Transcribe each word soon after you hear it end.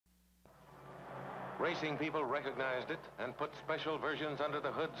Racing people recognized it and put special versions under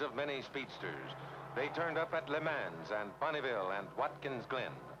the hoods of many speedsters. They turned up at Le Mans and Bonneville and Watkins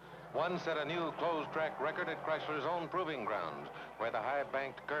Glen. One set a new closed-track record at Chrysler's own proving grounds, where the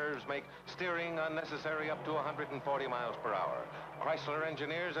high-banked curves make steering unnecessary up to 140 miles per hour. Chrysler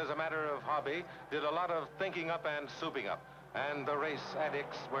engineers, as a matter of hobby, did a lot of thinking up and souping up, and the race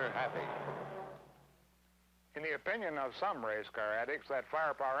addicts were happy. In the opinion of some race car addicts, that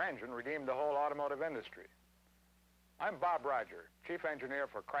firepower engine redeemed the whole automotive industry. I'm Bob Roger, chief engineer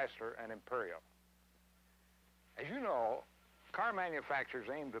for Chrysler and Imperial. As you know, car manufacturers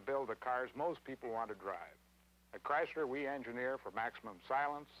aim to build the cars most people want to drive. At Chrysler, we engineer for maximum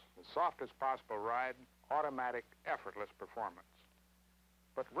silence, the softest possible ride, automatic, effortless performance.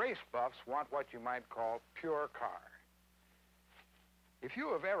 But race buffs want what you might call pure car. If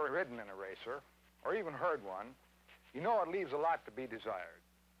you have ever ridden in a racer, or even heard one, you know it leaves a lot to be desired.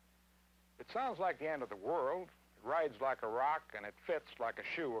 It sounds like the end of the world, it rides like a rock, and it fits like a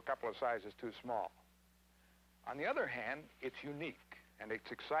shoe a couple of sizes too small. On the other hand, it's unique, and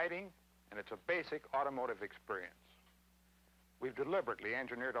it's exciting, and it's a basic automotive experience. We've deliberately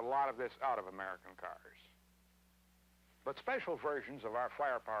engineered a lot of this out of American cars. But special versions of our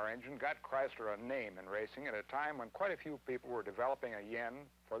firepower engine got Chrysler a name in racing at a time when quite a few people were developing a yen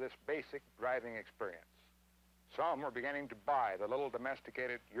for this basic driving experience. Some were beginning to buy the little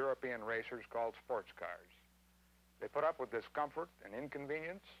domesticated European racers called sports cars. They put up with discomfort and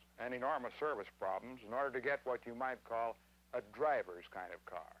inconvenience and enormous service problems in order to get what you might call a driver's kind of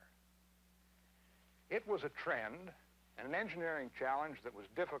car. It was a trend and an engineering challenge that was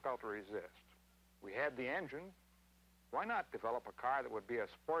difficult to resist. We had the engine. Why not develop a car that would be a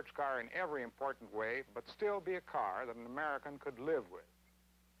sports car in every important way, but still be a car that an American could live with?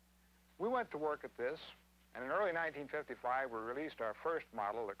 We went to work at this, and in early 1955, we released our first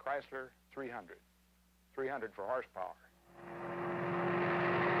model, the Chrysler 300. 300 for horsepower.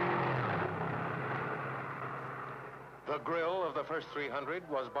 The grille of the first 300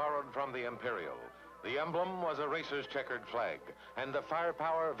 was borrowed from the Imperial. The emblem was a racer's checkered flag, and the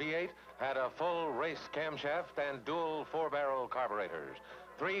firepower V8 had a full race camshaft and dual four-barrel carburetors,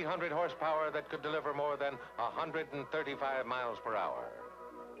 300 horsepower that could deliver more than 135 miles per hour.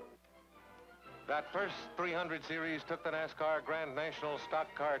 That first 300 series took the NASCAR Grand National Stock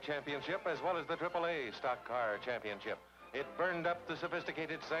Car Championship as well as the AAA Stock Car Championship. It burned up the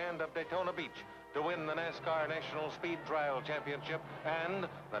sophisticated sand of Daytona Beach to win the NASCAR National Speed Trial Championship and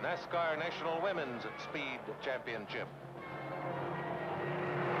the NASCAR National Women's Speed Championship.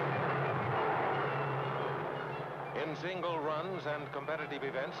 In single runs and competitive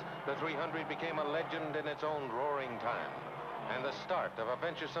events, the 300 became a legend in its own roaring time, and the start of a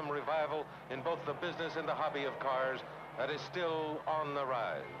venturesome revival in both the business and the hobby of cars that is still on the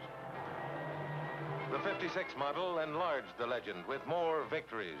rise. The 56 model enlarged the legend with more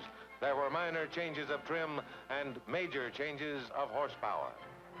victories. There were minor changes of trim and major changes of horsepower.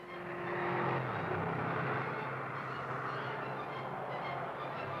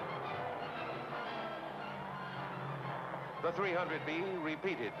 The 300B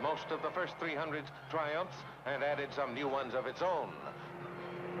repeated most of the first 300's triumphs and added some new ones of its own.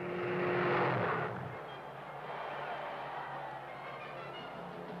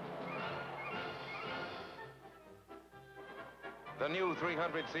 The new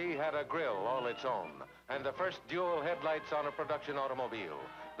 300C had a grille all its own, and the first dual headlights on a production automobile.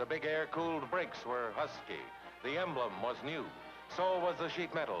 The big air-cooled brakes were Husky. The emblem was new. So was the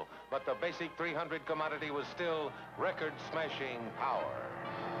sheet metal, but the basic 300 commodity was still record-smashing power.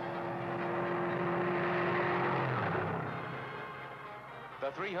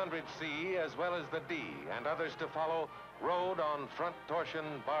 The 300C, as well as the D and others to follow, rode on front torsion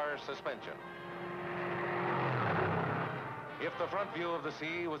bar suspension. If the front view of the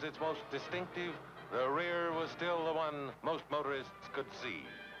C was its most distinctive, the rear was still the one most motorists could see.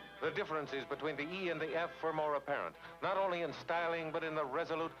 The differences between the E and the F were more apparent, not only in styling, but in the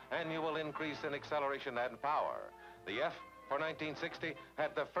resolute annual increase in acceleration and power. The F, for 1960,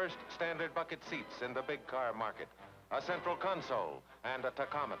 had the first standard bucket seats in the big car market, a central console, and a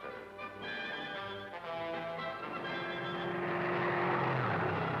tachometer.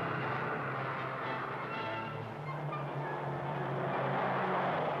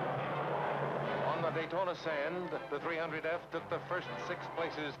 Daytona Sand, the 300F took the first 6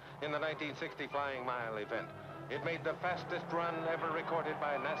 places in the 1960 Flying Mile event. It made the fastest run ever recorded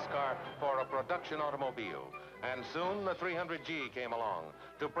by NASCAR for a production automobile. And soon the 300G came along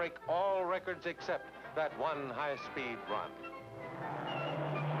to break all records except that one high-speed run.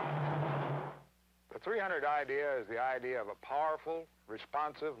 The The 300 idea is the idea of a powerful,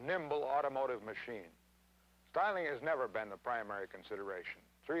 responsive, nimble automotive machine. Styling has never been the primary consideration.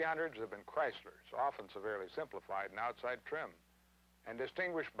 300s have been Chryslers, often severely simplified in outside trim, and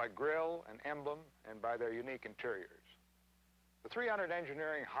distinguished by grille and emblem and by their unique interiors. The 300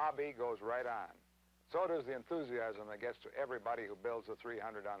 engineering hobby goes right on. So does the enthusiasm that gets to everybody who builds the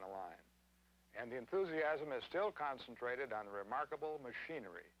 300 on the line. And the enthusiasm is still concentrated on the remarkable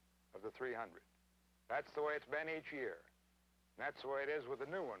machinery of the 300. That's the way it's been each year. And that's the way it is with the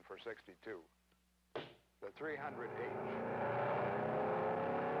new one for '62, the 300H.